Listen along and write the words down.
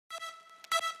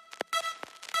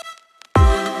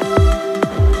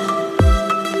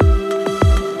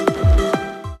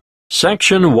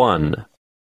Section 1.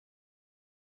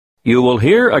 You will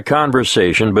hear a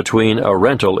conversation between a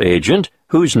rental agent,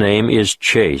 whose name is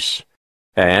Chase,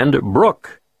 and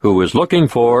Brooke, who is looking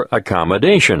for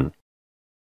accommodation.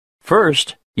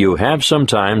 First, you have some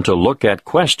time to look at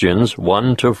questions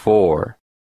 1 to 4.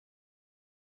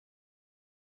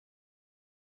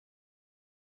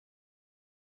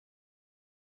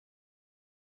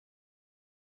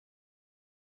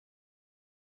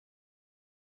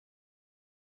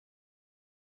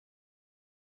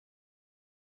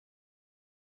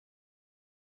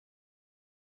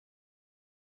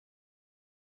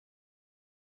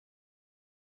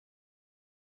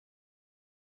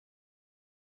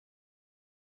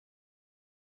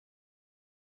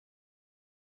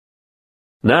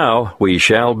 Now we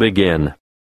shall begin.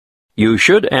 You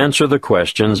should answer the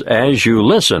questions as you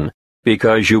listen,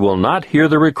 because you will not hear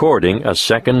the recording a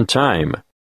second time.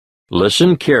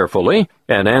 Listen carefully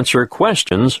and answer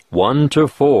questions 1 to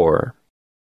 4.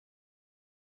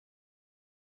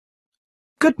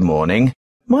 Good morning.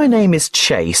 My name is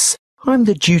Chase. I'm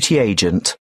the duty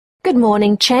agent. Good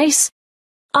morning, Chase.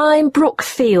 I'm Brooke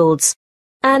Fields,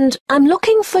 and I'm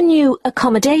looking for new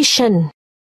accommodation.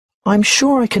 I'm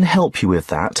sure I can help you with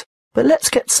that, but let's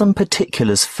get some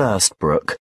particulars first,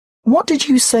 Brooke. What did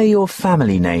you say your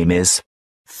family name is?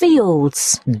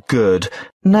 Fields. Good.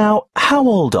 Now, how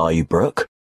old are you, Brooke?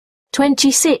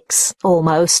 26,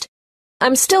 almost.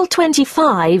 I'm still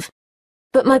 25,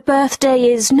 but my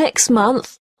birthday is next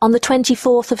month, on the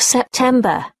 24th of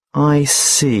September. I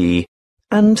see.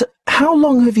 And how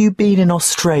long have you been in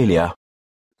Australia?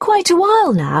 Quite a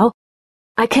while now.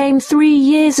 I came 3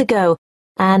 years ago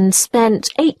and spent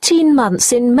 18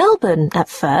 months in Melbourne at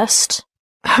first.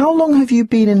 How long have you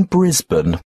been in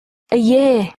Brisbane? A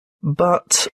year.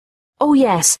 But... Oh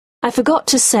yes, I forgot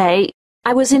to say,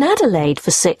 I was in Adelaide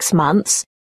for 6 months,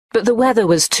 but the weather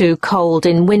was too cold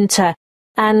in winter,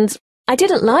 and I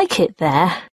didn't like it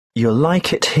there. You'll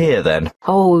like it here, then?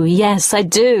 Oh yes, I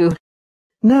do.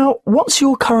 Now, what's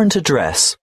your current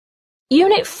address?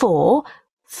 Unit 4,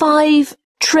 5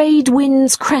 Trade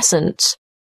Winds Crescent.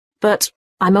 But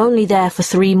I'm only there for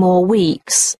 3 more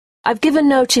weeks. I've given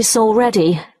notice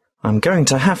already. I'm going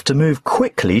to have to move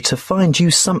quickly to find you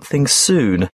something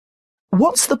soon.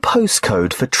 What's the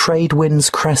postcode for Trade Winds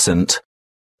Crescent?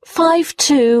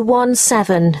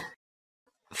 5217.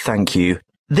 Thank you.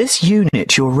 This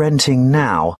unit you're renting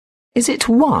now, is it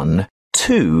 1,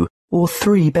 2, or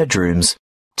 3 bedrooms?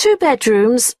 2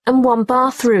 bedrooms and 1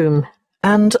 bathroom.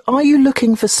 And are you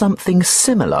looking for something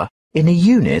similar in a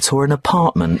unit or an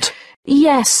apartment?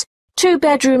 Yes, 2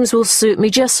 bedrooms will suit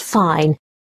me just fine.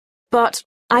 But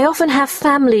I often have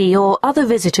family or other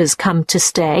visitors come to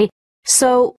stay,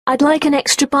 so I'd like an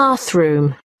extra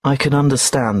bathroom. I can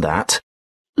understand that.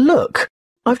 Look,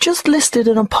 I've just listed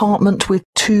an apartment with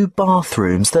 2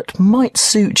 bathrooms that might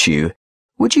suit you.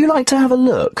 Would you like to have a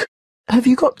look? Have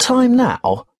you got time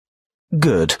now?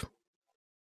 Good.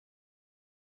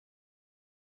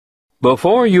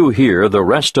 Before you hear the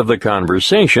rest of the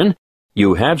conversation,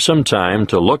 you have some time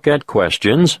to look at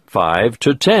questions 5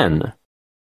 to 10.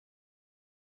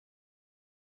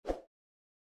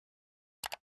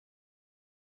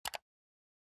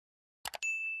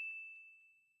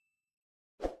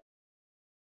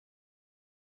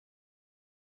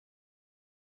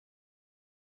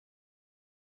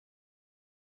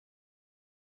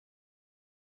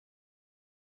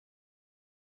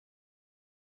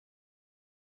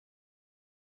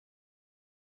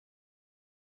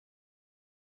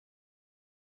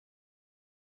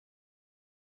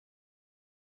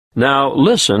 Now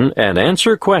listen and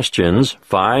answer questions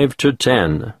 5 to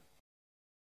 10.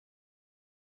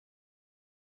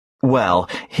 Well,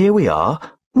 here we are.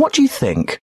 What do you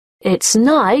think? It's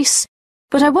nice,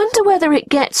 but I wonder whether it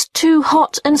gets too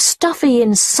hot and stuffy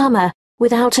in summer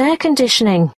without air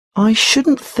conditioning. I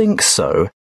shouldn't think so.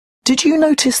 Did you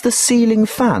notice the ceiling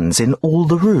fans in all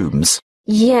the rooms?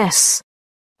 Yes,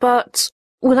 but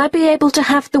will I be able to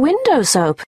have the windows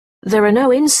open? There are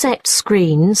no insect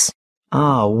screens.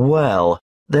 Ah, well,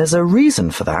 there's a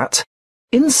reason for that.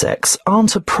 Insects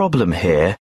aren't a problem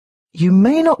here. You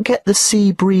may not get the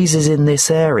sea breezes in this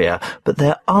area, but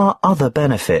there are other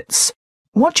benefits.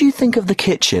 What do you think of the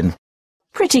kitchen?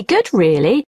 Pretty good,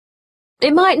 really.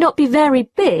 It might not be very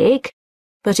big,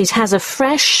 but it has a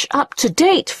fresh,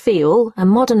 up-to-date feel and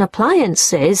modern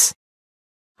appliances.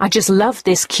 I just love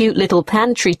this cute little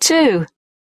pantry, too.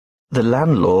 The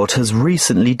landlord has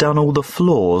recently done all the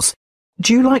floors.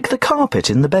 Do you like the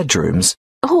carpet in the bedrooms?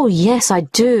 Oh, yes, I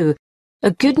do. A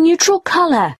good neutral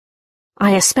colour.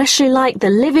 I especially like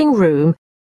the living room.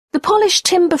 The polished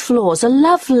timber floors are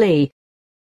lovely.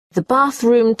 The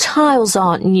bathroom tiles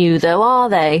aren't new, though, are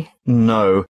they?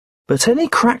 No, but any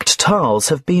cracked tiles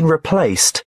have been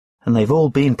replaced, and they've all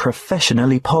been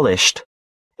professionally polished.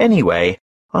 Anyway,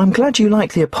 I'm glad you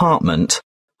like the apartment.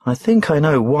 I think I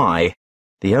know why.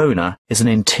 The owner is an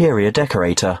interior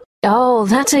decorator. Oh,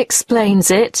 that explains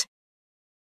it.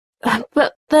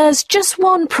 But there's just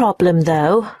one problem,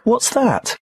 though. What's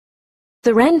that?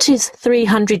 The rent is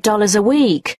 $300 a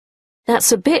week.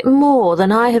 That's a bit more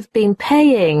than I have been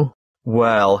paying.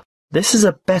 Well, this is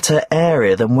a better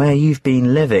area than where you've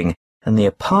been living, and the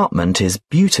apartment is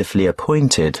beautifully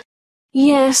appointed.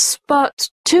 Yes, but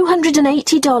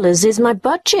 $280 is my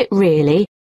budget, really.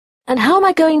 And how am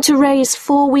I going to raise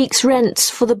 4 weeks' rents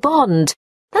for the bond?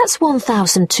 That's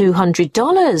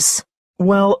 $1,200.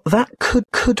 Well, that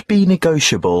could be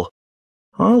negotiable.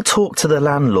 I'll talk to the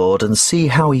landlord and see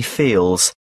how he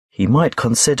feels. He might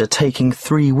consider taking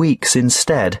 3 weeks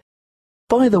instead.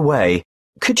 By the way,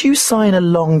 could you sign a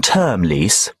long-term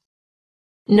lease?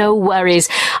 No worries.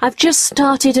 I've just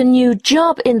started a new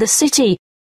job in the city,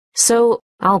 so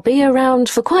I'll be around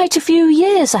for quite a few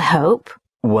years, I hope.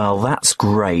 Well, that's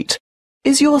great.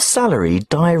 Is your salary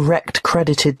direct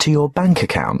credited to your bank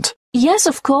account? Yes,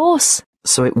 of course.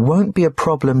 So it won't be a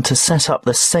problem to set up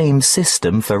the same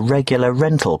system for regular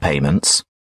rental payments?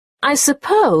 I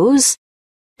suppose.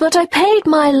 But I paid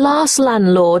my last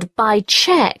landlord by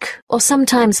cheque or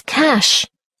sometimes cash.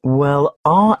 Well,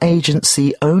 our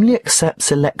agency only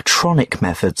accepts electronic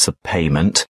methods of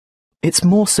payment. It's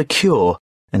more secure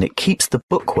and it keeps the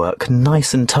bookwork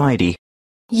nice and tidy.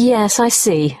 Yes, I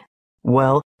see.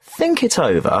 Well, think it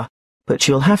over, but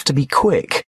you'll have to be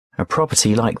quick. A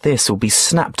property like this will be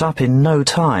snapped up in no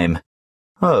time.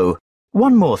 Oh,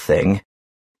 one more thing.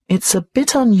 It's a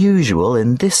bit unusual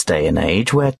in this day and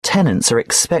age where tenants are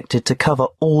expected to cover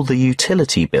all the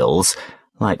utility bills,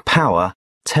 like power,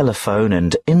 telephone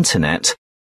and internet,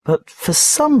 but for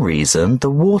some reason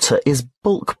the water is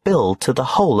bulk billed to the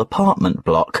whole apartment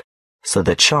block, so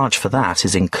the charge for that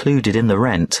is included in the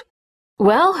rent.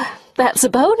 Well, that's a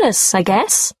bonus, I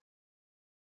guess.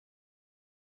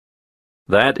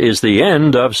 That is the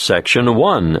end of Section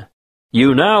 1.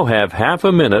 You now have half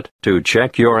a minute to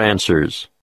check your answers.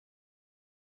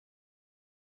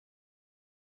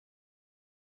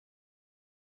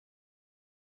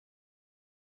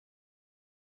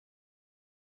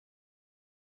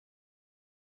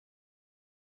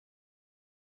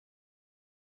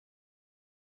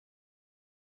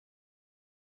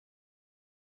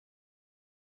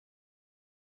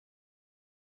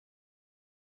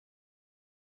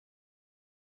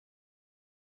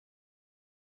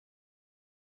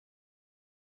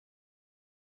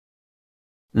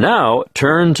 Now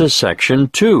turn to Section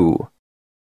 2.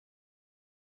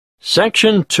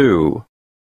 Section 2.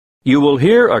 You will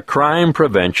hear a crime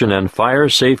prevention and fire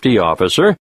safety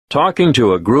officer talking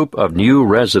to a group of new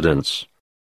residents.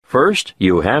 First,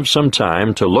 you have some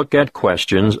time to look at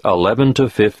questions 11 to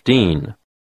 15.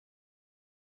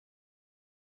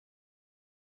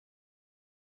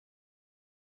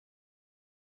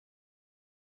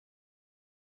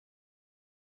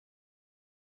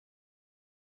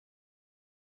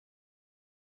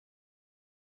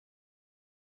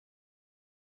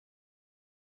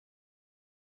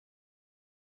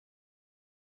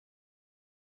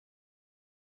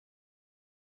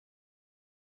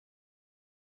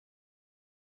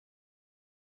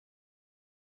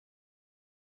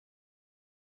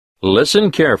 Listen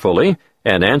carefully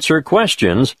and answer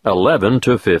questions 11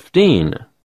 to 15.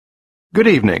 Good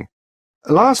evening.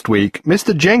 Last week,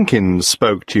 Mr. Jenkins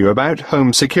spoke to you about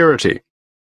home security.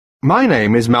 My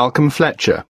name is Malcolm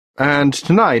Fletcher, and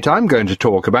tonight I'm going to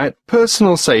talk about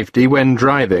personal safety when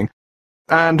driving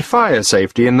and fire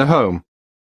safety in the home.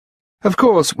 Of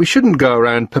course, we shouldn't go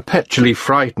around perpetually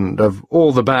frightened of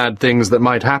all the bad things that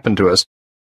might happen to us,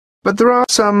 but there are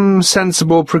some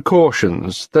sensible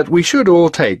precautions that we should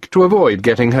all take to avoid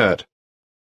getting hurt.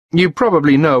 You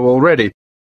probably know already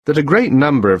that a great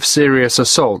number of serious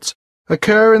assaults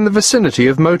occur in the vicinity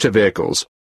of motor vehicles.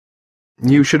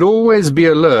 You should always be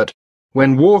alert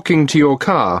when walking to your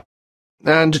car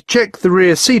and check the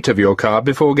rear seat of your car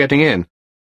before getting in.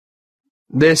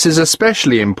 This is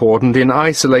especially important in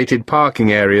isolated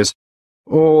parking areas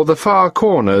or the far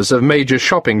corners of major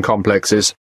shopping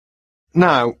complexes.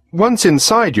 Now, once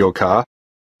inside your car,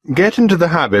 get into the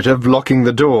habit of locking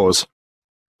the doors.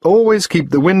 Always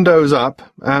keep the windows up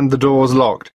and the doors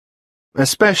locked,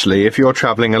 especially if you're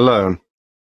travelling alone.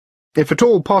 If at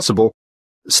all possible,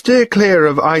 steer clear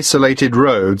of isolated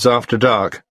roads after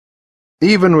dark.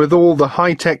 Even with all the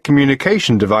high-tech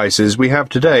communication devices we have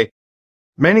today,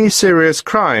 many serious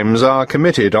crimes are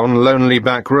committed on lonely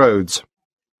back roads.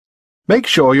 Make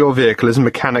sure your vehicle is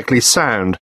mechanically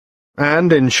sound,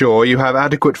 and ensure you have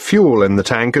adequate fuel in the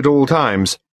tank at all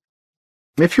times.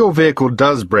 If your vehicle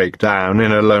does break down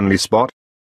in a lonely spot,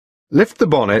 lift the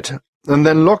bonnet and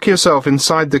then lock yourself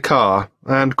inside the car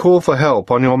and call for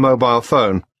help on your mobile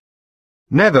phone.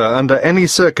 Never, under any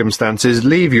circumstances,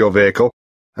 leave your vehicle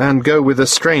and go with a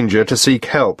stranger to seek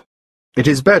help. It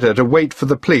is better to wait for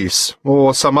the police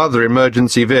or some other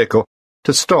emergency vehicle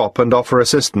to stop and offer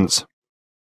assistance.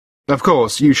 Of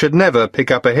course, you should never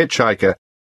pick up a hitchhiker.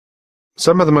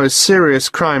 Some of the most serious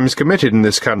crimes committed in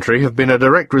this country have been a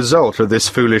direct result of this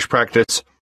foolish practice.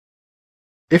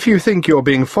 If you think you're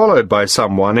being followed by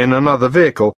someone in another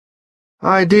vehicle,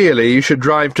 ideally you should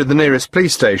drive to the nearest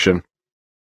police station.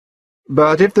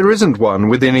 But if there isn't one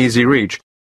within easy reach,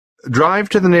 drive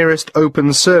to the nearest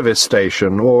open service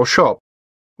station or shop,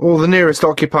 or the nearest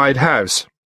occupied house.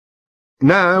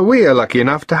 Now, we are lucky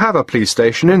enough to have a police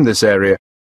station in this area.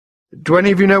 Do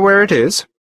any of you know where it is?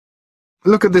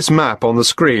 Look at this map on the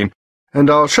screen, and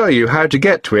I'll show you how to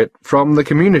get to it from the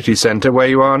community centre where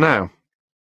you are now.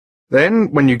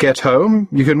 Then, when you get home,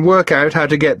 you can work out how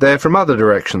to get there from other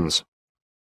directions.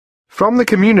 From the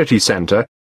community centre,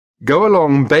 go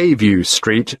along Bayview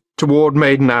Street toward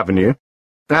Maiden Avenue.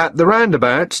 At the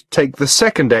roundabout, take the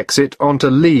second exit onto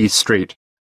Lee Street.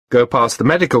 Go past the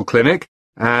medical clinic,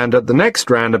 and at the next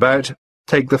roundabout,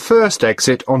 take the first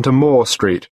exit onto Moore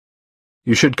Street.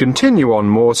 You should continue on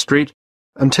Moore Street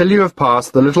until you have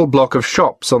passed the little block of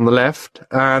shops on the left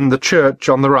and the church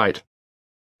on the right.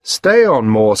 Stay on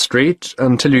Moore Street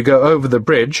until you go over the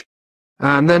bridge,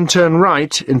 and then turn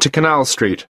right into Canal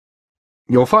Street.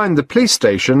 You'll find the police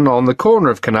station on the corner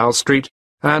of Canal Street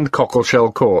and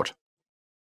Cockleshell Court.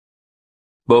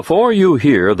 Before you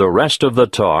hear the rest of the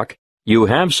talk, you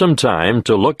have some time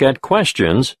to look at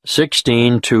questions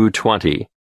 16 to 20.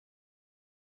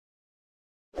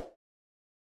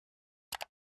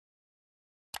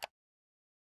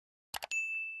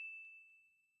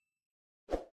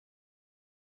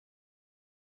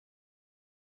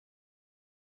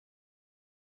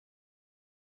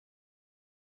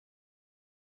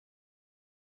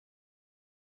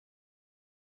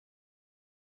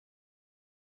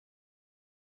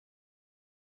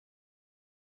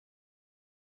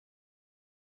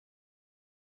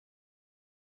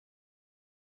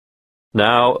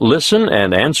 Now listen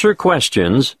and answer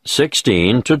questions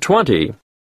 16 to 20.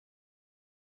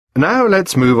 Now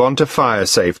let's move on to fire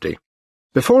safety.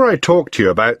 Before I talk to you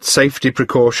about safety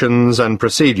precautions and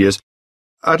procedures,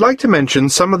 I'd like to mention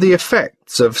some of the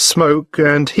effects of smoke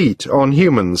and heat on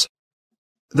humans.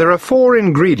 There are 4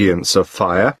 ingredients of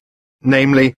fire,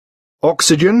 namely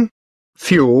oxygen,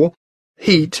 fuel,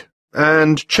 heat,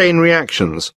 and chain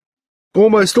reactions.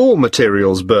 Almost all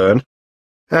materials burn,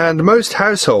 and most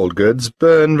household goods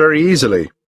burn very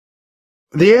easily.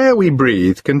 The air we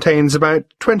breathe contains about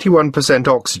 21%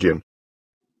 oxygen.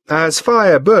 As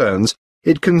fire burns,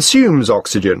 it consumes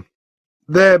oxygen,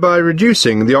 thereby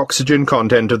reducing the oxygen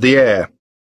content of the air.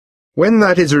 When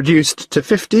that is reduced to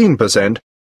 15%,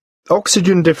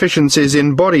 oxygen deficiencies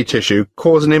in body tissue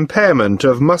cause an impairment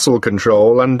of muscle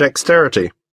control and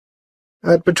dexterity.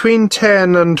 At between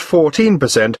 10 and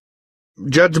 14%,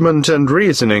 judgment and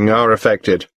reasoning are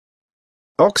affected.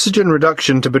 Oxygen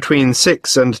reduction to between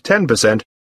 6 and 10%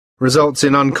 results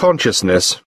in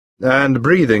unconsciousness, and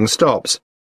breathing stops.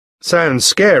 Sounds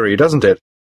scary, doesn't it?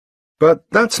 But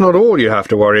that's not all you have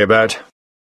to worry about.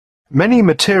 Many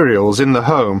materials in the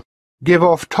home give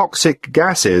off toxic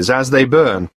gases as they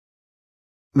burn.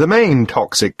 The main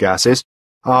toxic gases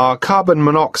are carbon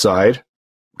monoxide,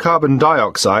 carbon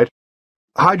dioxide,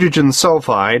 hydrogen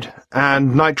sulfide,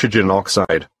 and nitrogen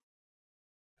oxide.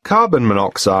 Carbon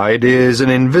monoxide is an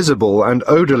invisible and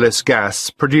odorless gas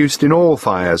produced in all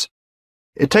fires.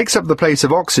 It takes up the place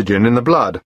of oxygen in the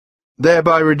blood,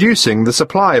 thereby reducing the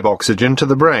supply of oxygen to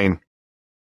the brain.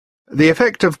 The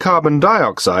effect of carbon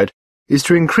dioxide is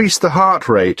to increase the heart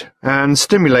rate and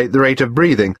stimulate the rate of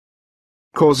breathing,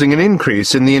 causing an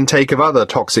increase in the intake of other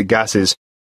toxic gases,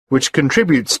 which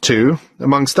contributes to,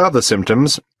 amongst other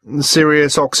symptoms,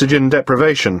 serious oxygen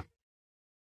deprivation.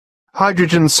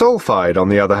 Hydrogen sulfide, on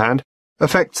the other hand,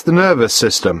 affects the nervous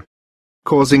system,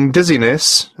 causing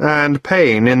dizziness and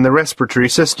pain in the respiratory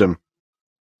system.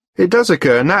 It does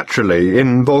occur naturally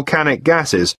in volcanic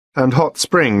gases and hot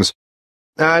springs,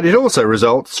 and it also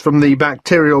results from the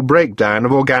bacterial breakdown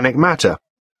of organic matter.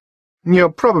 You're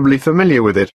probably familiar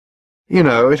with it. You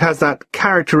know, it has that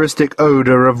characteristic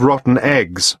odour of rotten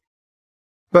eggs.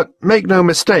 But make no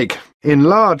mistake, in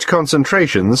large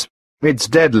concentrations, it's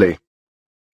deadly.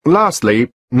 Lastly,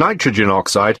 nitrogen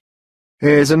oxide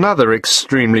is another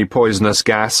extremely poisonous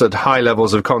gas at high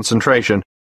levels of concentration,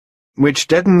 which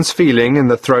deadens feeling in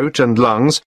the throat and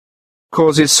lungs,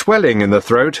 causes swelling in the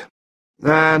throat,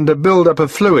 and a build-up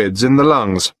of fluids in the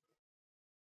lungs.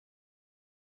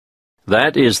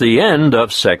 That is the end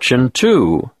of Section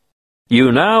 2.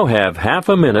 You now have half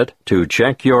a minute to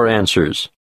check your answers.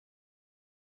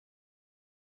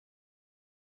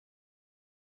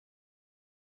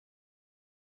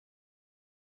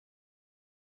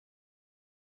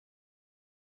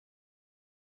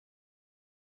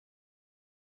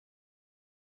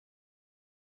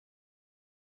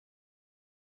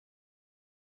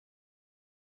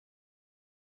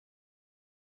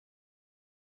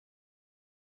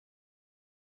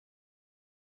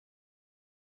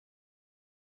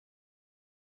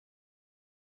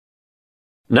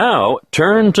 Now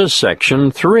turn to Section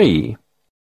 3.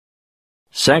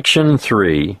 Section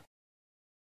 3.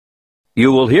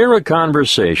 You will hear a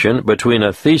conversation between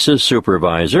a thesis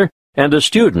supervisor and a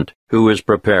student who is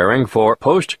preparing for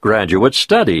postgraduate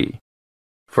study.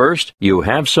 First, you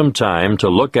have some time to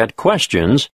look at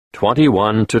questions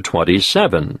 21 to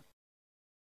 27.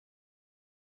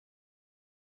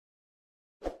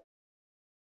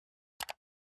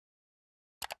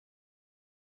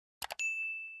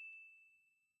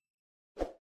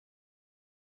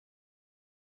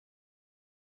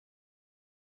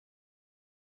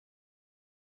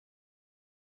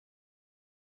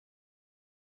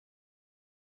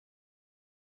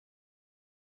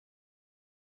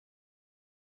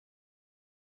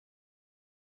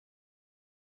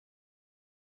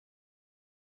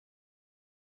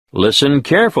 Listen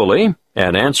carefully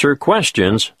and answer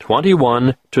questions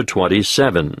 21 to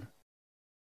 27.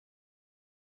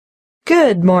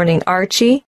 Good morning,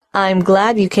 Archie. I'm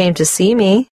glad you came to see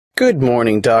me. Good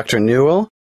morning, Dr. Newell.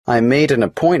 I made an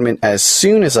appointment as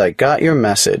soon as I got your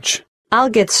message. I'll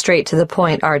get straight to the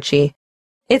point, Archie.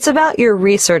 It's about your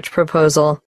research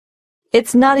proposal.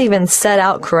 It's not even set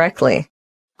out correctly.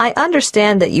 I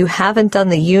understand that you haven't done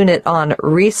the unit on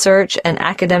research and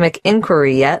academic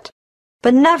inquiry yet,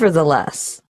 but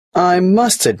nevertheless. I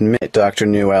must admit, Dr.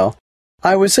 Newell,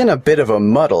 I was in a bit of a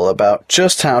muddle about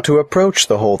just how to approach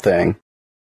the whole thing.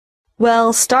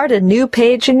 Well, start a new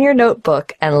page in your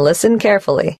notebook and listen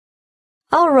carefully.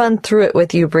 I'll run through it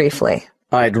with you briefly.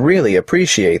 I'd really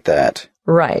appreciate that.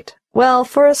 Right. Well,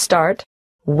 for a start,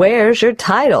 where's your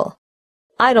title?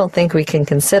 I don't think we can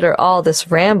consider all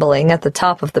this rambling at the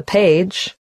top of the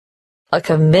page. A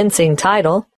convincing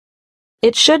title.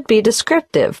 It should be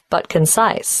descriptive but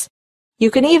concise.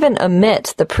 You can even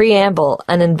omit the preamble,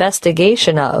 an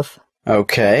investigation of.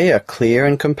 Okay, a clear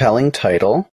and compelling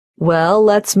title. Well,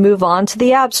 let's move on to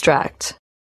the abstract.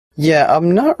 Yeah,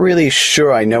 I'm not really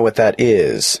sure I know what that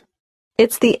is.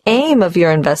 It's the aim of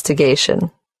your investigation.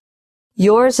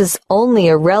 Yours is only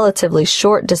a relatively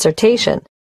short dissertation,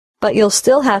 but you'll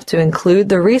still have to include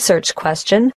the research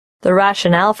question, the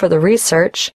rationale for the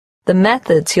research, the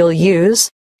methods you'll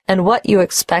use, and what you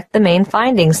expect the main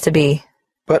findings to be.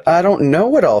 But I don't know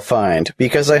what I'll find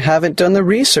because I haven't done the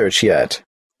research yet.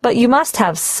 But you must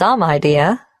have some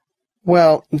idea.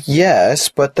 Well, yes,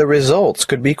 but the results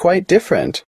could be quite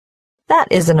different. That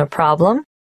isn't a problem.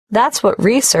 That's what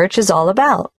research is all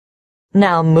about.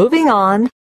 Now, moving on,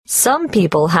 some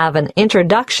people have an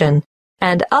introduction,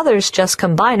 and others just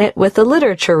combine it with a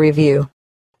literature review.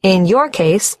 In your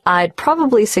case, I'd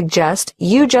probably suggest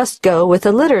you just go with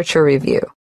a literature review.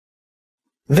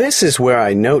 This is where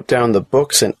I note down the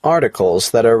books and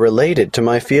articles that are related to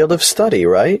my field of study,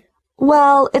 right?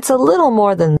 Well, it's a little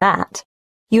more than that.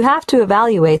 You have to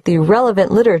evaluate the relevant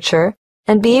literature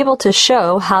and be able to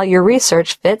show how your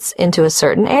research fits into a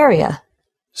certain area.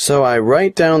 So I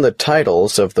write down the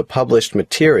titles of the published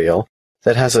material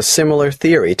that has a similar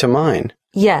theory to mine.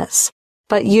 Yes,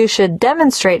 but you should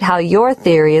demonstrate how your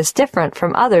theory is different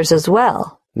from others as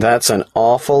well. That's an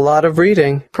awful lot of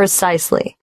reading.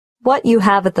 Precisely. What you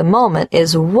have at the moment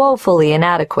is woefully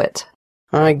inadequate.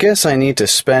 I guess I need to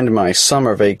spend my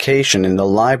summer vacation in the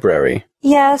library.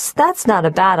 Yes, that's not a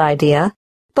bad idea.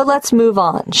 But let's move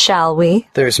on, shall we?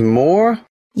 There's more?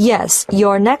 Yes,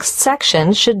 your next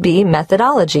section should be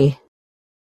methodology.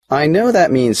 I know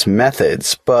that means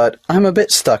methods, but I'm a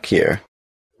bit stuck here.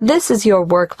 This is your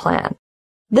work plan.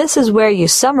 This is where you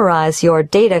summarize your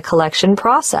data collection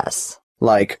process.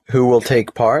 Like, who will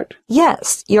take part?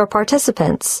 Yes, your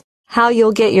participants, how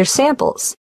you'll get your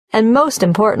samples, and most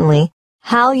importantly,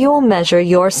 how you'll measure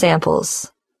your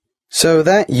samples. So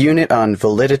that unit on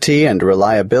validity and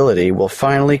reliability will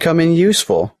finally come in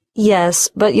useful. Yes,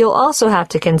 but you'll also have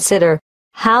to consider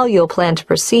how you'll plan to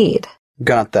proceed.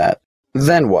 Got that.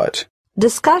 Then what?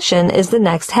 Discussion is the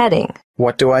next heading.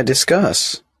 What do I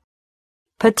discuss?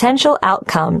 Potential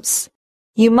outcomes.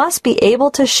 You must be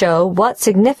able to show what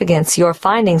significance your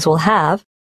findings will have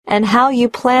and how you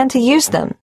plan to use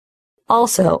them.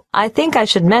 Also, I think I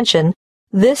should mention,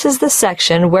 this is the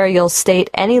section where you'll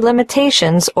state any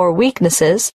limitations or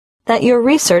weaknesses that your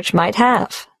research might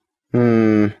have.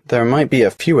 There might be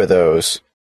a few of those.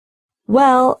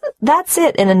 Well, that's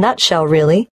it in a nutshell,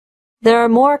 really. There are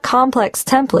more complex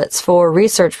templates for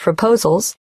research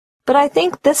proposals, but I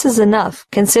think this is enough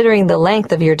considering the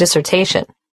length of your dissertation.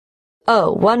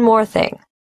 Oh, one more thing.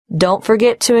 Don't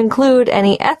forget to include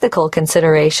any ethical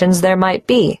considerations there might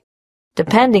be.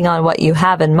 Depending on what you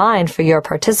have in mind for your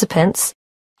participants,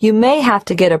 you may have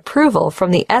to get approval from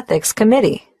the ethics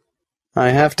committee. I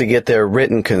have to get their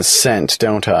written consent,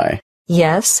 don't I?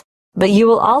 Yes, but you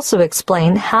will also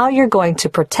explain how you're going to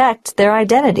protect their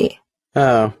identity.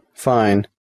 Oh, fine.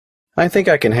 I think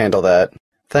I can handle that.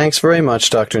 Thanks very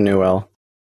much, Dr. Newell.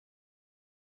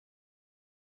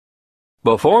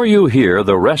 Before you hear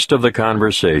the rest of the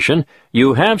conversation,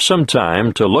 you have some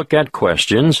time to look at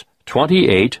questions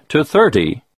 28 to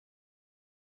 30.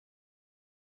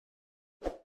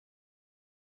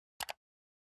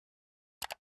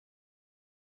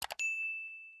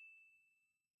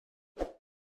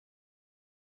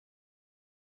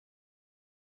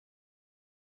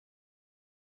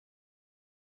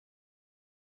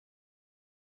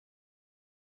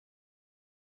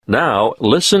 Now,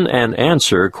 listen and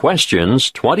answer questions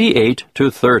 28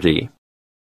 to 30.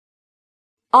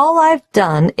 All I've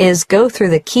done is go through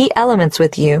the key elements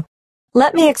with you.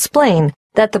 Let me explain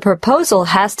that the proposal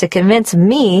has to convince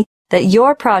me that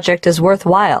your project is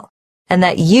worthwhile and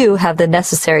that you have the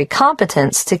necessary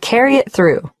competence to carry it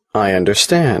through. I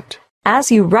understand.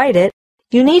 As you write it,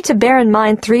 you need to bear in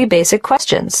mind 3 basic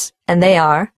questions, and they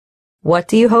are, what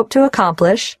do you hope to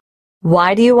accomplish?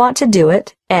 Why do you want to do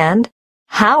it? And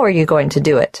how are you going to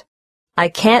do it? I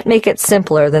can't make it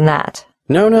simpler than that.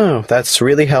 No, that's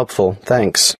really helpful.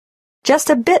 Thanks. Just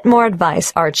a bit more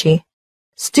advice, Archie.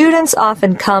 Students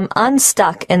often come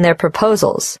unstuck in their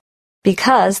proposals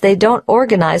because they don't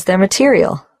organize their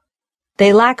material.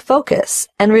 They lack focus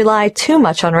and rely too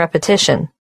much on repetition.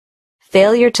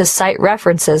 Failure to cite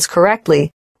references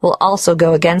correctly will also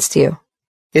go against you.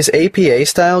 Is APA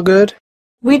style good?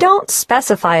 We don't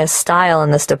specify a style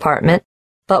in this department,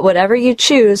 but whatever you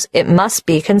choose, it must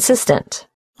be consistent.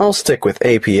 I'll stick with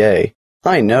APA.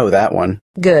 I know that one.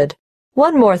 Good.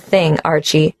 One more thing,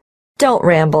 Archie. Don't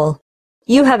ramble.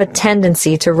 You have a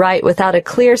tendency to write without a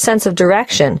clear sense of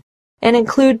direction and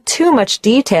include too much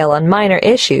detail on minor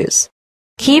issues.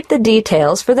 Keep the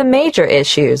details for the major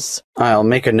issues. I'll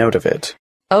make a note of it.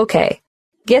 Okay.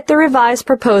 Get the revised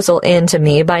proposal in to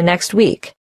me by next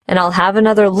week, and I'll have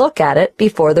another look at it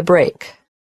before the break.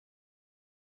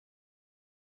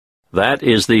 That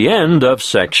is the end of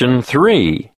Section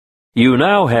 3. You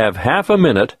now have half a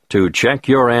minute to check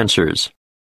your answers.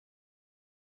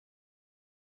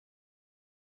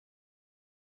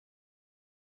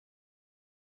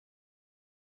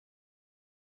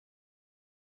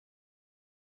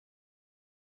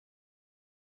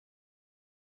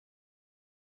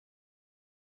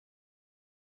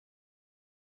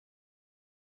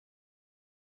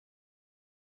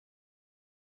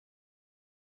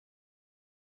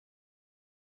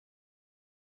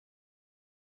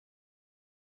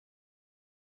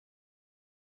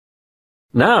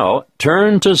 Now,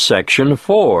 turn to Section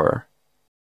 4.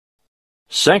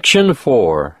 Section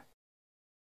 4.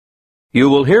 You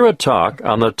will hear a talk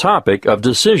on the topic of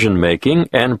decision-making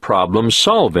and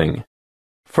problem-solving.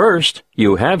 First,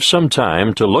 you have some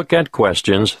time to look at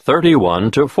questions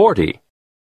 31 to 40.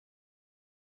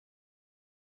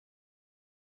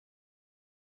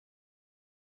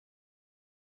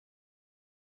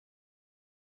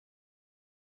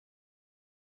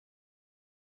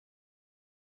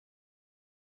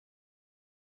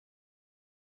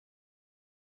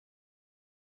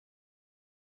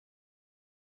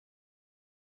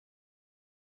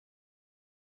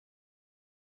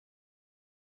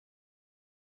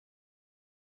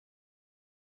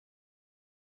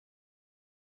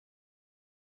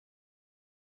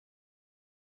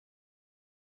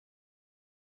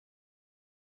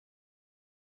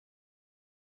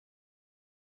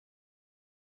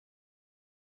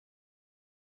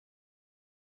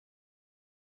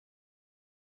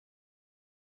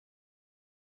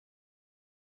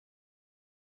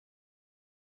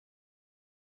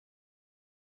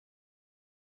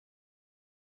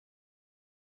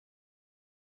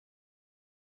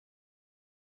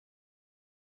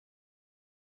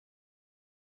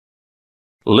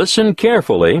 Listen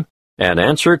carefully and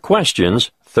answer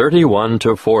questions 31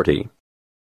 to 40.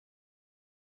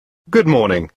 Good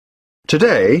morning.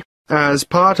 Today, as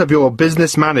part of your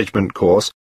business management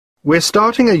course, we're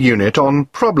starting a unit on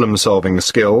problem-solving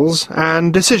skills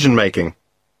and decision-making.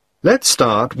 Let's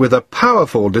start with a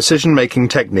powerful decision-making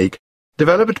technique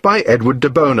developed by Edward de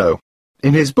Bono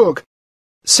in his book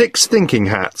 6 Thinking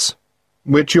Hats,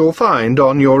 which you'll find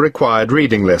on your required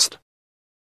reading list.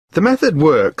 The method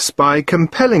works by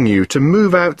compelling you to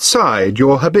move outside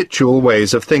your habitual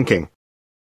ways of thinking.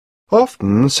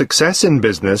 Often, success in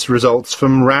business results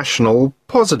from rational,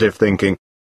 positive thinking,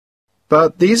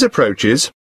 but these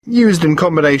approaches, used in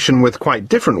combination with quite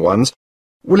different ones,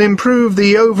 will improve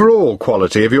the overall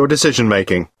quality of your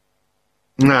decision-making.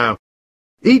 Now,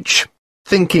 each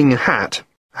thinking hat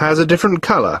has a different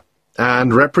colour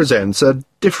and represents a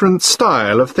different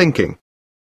style of thinking.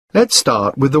 Let's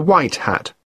start with the white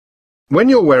hat. When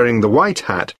you're wearing the white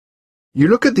hat, you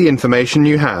look at the information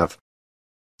you have.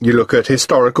 You look at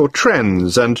historical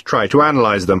trends and try to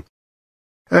analyse them.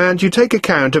 And you take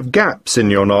account of gaps in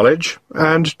your knowledge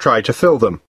and try to fill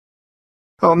them.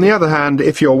 On the other hand,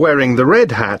 if you're wearing the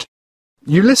red hat,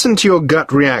 you listen to your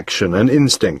gut reaction and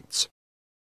instincts.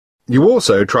 You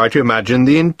also try to imagine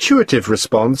the intuitive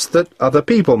response that other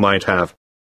people might have.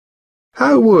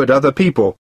 How would other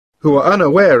people, who are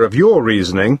unaware of your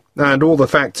reasoning and all the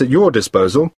facts at your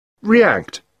disposal,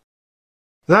 react?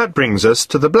 That brings us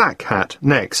to the black hat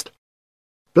next.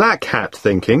 Black hat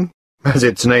thinking, as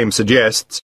its name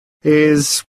suggests,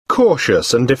 is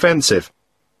cautious and defensive,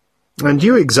 and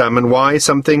you examine why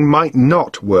something might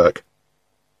not work.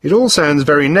 It all sounds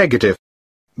very negative,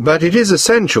 but it is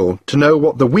essential to know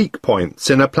what the weak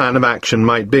points in a plan of action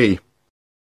might be.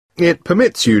 It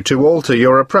permits you to alter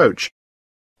your approach,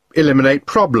 eliminate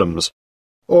problems,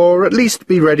 or at least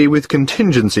be ready with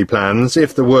contingency plans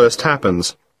if the worst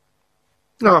happens.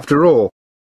 After all,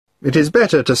 it is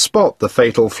better to spot the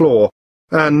fatal flaw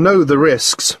and know the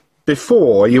risks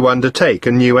before you undertake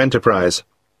a new enterprise.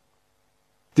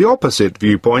 The opposite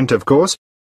viewpoint, of course,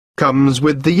 comes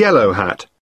with the yellow hat.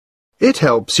 It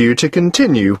helps you to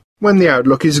continue when the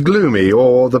outlook is gloomy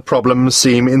or the problems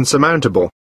seem insurmountable.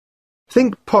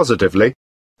 Think positively,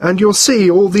 and you'll see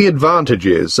all the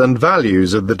advantages and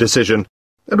values of the decision,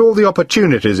 and all the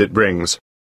opportunities it brings.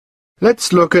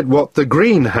 Let's look at what the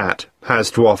green hat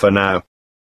has to offer now.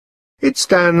 It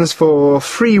stands for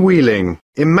freewheeling,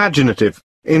 imaginative,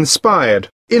 inspired,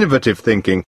 innovative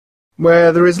thinking,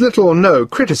 where there is little or no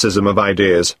criticism of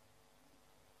ideas.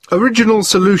 Original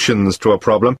solutions to a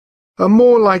problem are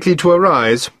more likely to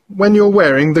arise when you're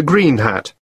wearing the green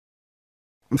hat.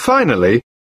 Finally,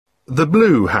 the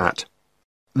blue hat.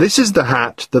 This is the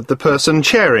hat that the person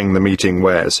chairing the meeting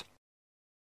wears.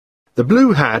 The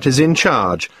blue hat is in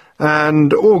charge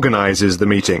and organises the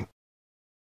meeting.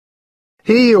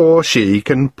 He or she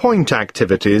can point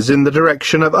activities in the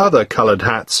direction of other coloured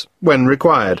hats when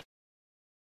required.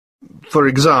 For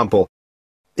example,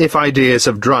 if ideas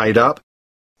have dried up,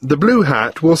 the blue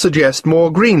hat will suggest more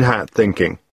green hat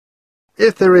thinking.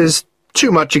 If there is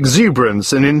too much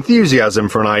exuberance and enthusiasm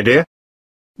for an idea,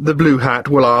 the blue hat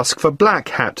will ask for black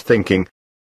hat thinking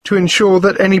to ensure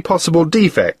that any possible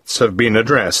defects have been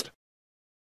addressed.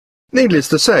 Needless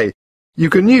to say, you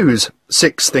can use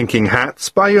 6 thinking hats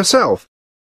by yourself,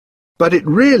 but it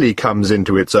really comes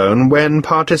into its own when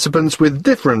participants with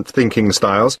different thinking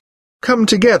styles come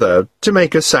together to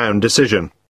make a sound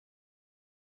decision.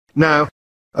 Now,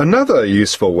 another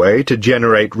useful way to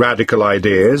generate radical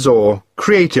ideas or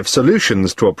creative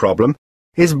solutions to a problem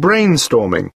is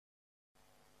brainstorming.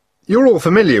 You're all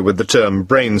familiar with the term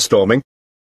brainstorming,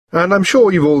 and I'm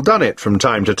sure you've all done it from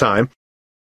time to time.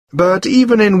 But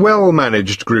even in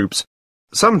well-managed groups,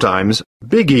 sometimes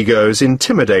big egos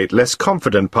intimidate less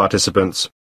confident participants,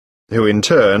 who in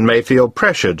turn may feel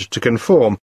pressured to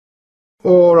conform,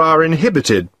 or are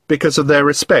inhibited because of their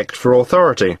respect for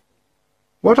authority.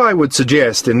 What I would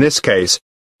suggest in this case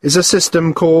is a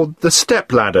system called the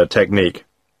stepladder technique.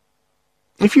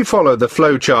 If you follow the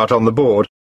flowchart on the board,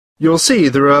 you'll see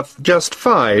there are just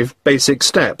 5 basic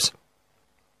steps.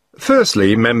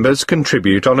 Firstly, members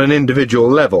contribute on an individual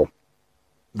level.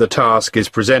 The task is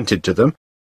presented to them.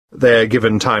 They're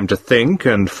given time to think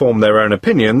and form their own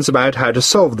opinions about how to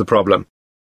solve the problem.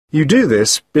 You do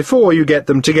this before you get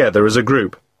them together as a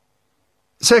group.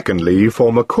 Secondly, you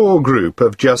form a core group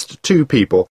of just 2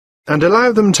 people and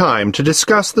allow them time to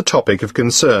discuss the topic of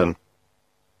concern.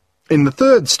 In the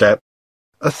third step,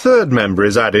 a third member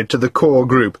is added to the core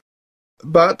group,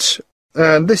 but,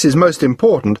 and this is most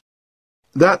important,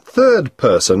 that third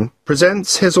person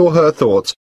presents his or her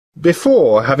thoughts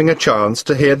before having a chance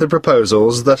to hear the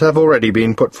proposals that have already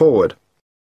been put forward.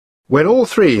 When all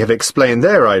three have explained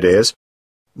their ideas,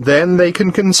 then they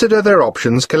can consider their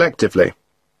options collectively.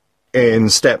 In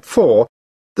step 4,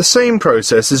 the same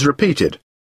process is repeated.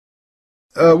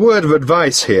 A word of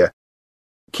advice here.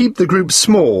 Keep the group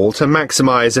small to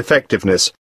maximize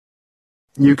effectiveness.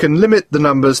 You can limit the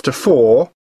numbers to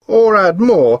 4, or add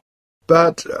more,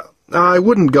 but I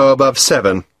wouldn't go above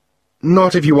 7.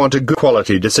 Not if you want a good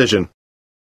quality decision.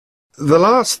 The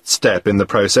last step in the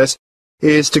process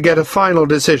is to get a final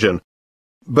decision,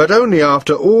 but only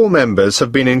after all members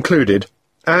have been included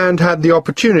and had the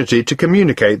opportunity to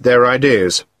communicate their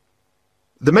ideas.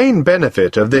 The main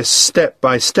benefit of this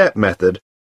step-by-step method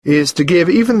is to give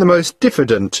even the most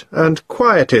diffident and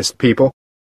quietest people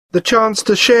the chance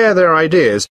to share their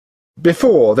ideas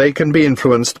before they can be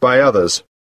influenced by others.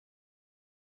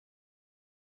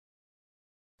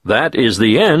 That is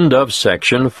the end of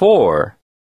Section 4.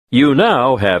 You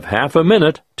now have half a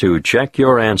minute to check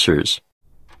your answers.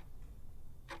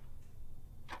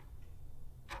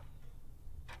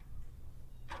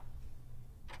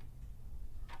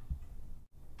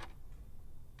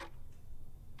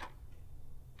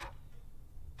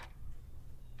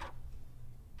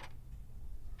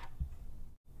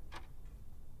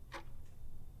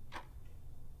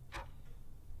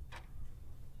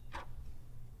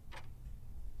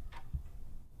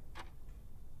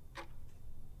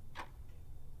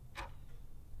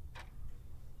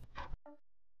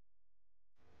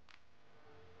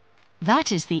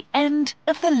 That is the end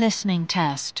of the listening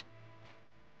test.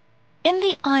 In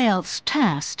the IELTS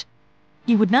test,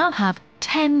 you would now have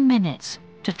 10 minutes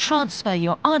to transfer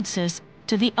your answers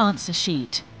to the answer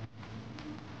sheet.